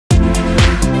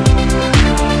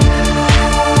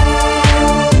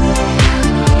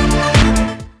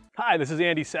Hi, this is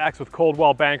Andy Sachs with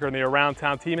Coldwell Banker and the Around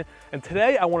Town team, and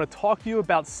today I want to talk to you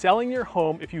about selling your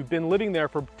home if you've been living there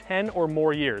for 10 or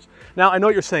more years. Now, I know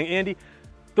what you're saying, Andy,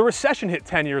 the recession hit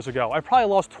 10 years ago. I probably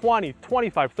lost 20,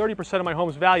 25, 30% of my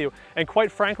home's value, and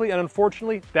quite frankly, and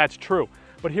unfortunately, that's true.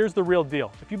 But here's the real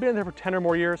deal. If you've been there for 10 or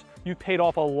more years, you've paid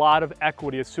off a lot of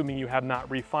equity, assuming you have not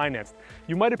refinanced.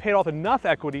 You might have paid off enough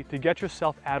equity to get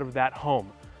yourself out of that home.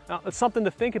 Now, that's something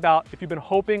to think about if you've been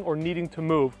hoping or needing to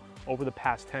move over the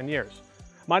past 10 years.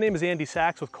 My name is Andy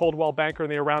Sachs with Coldwell Banker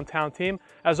and the Around Town team.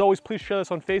 As always, please share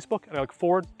this on Facebook, and I look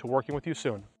forward to working with you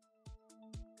soon.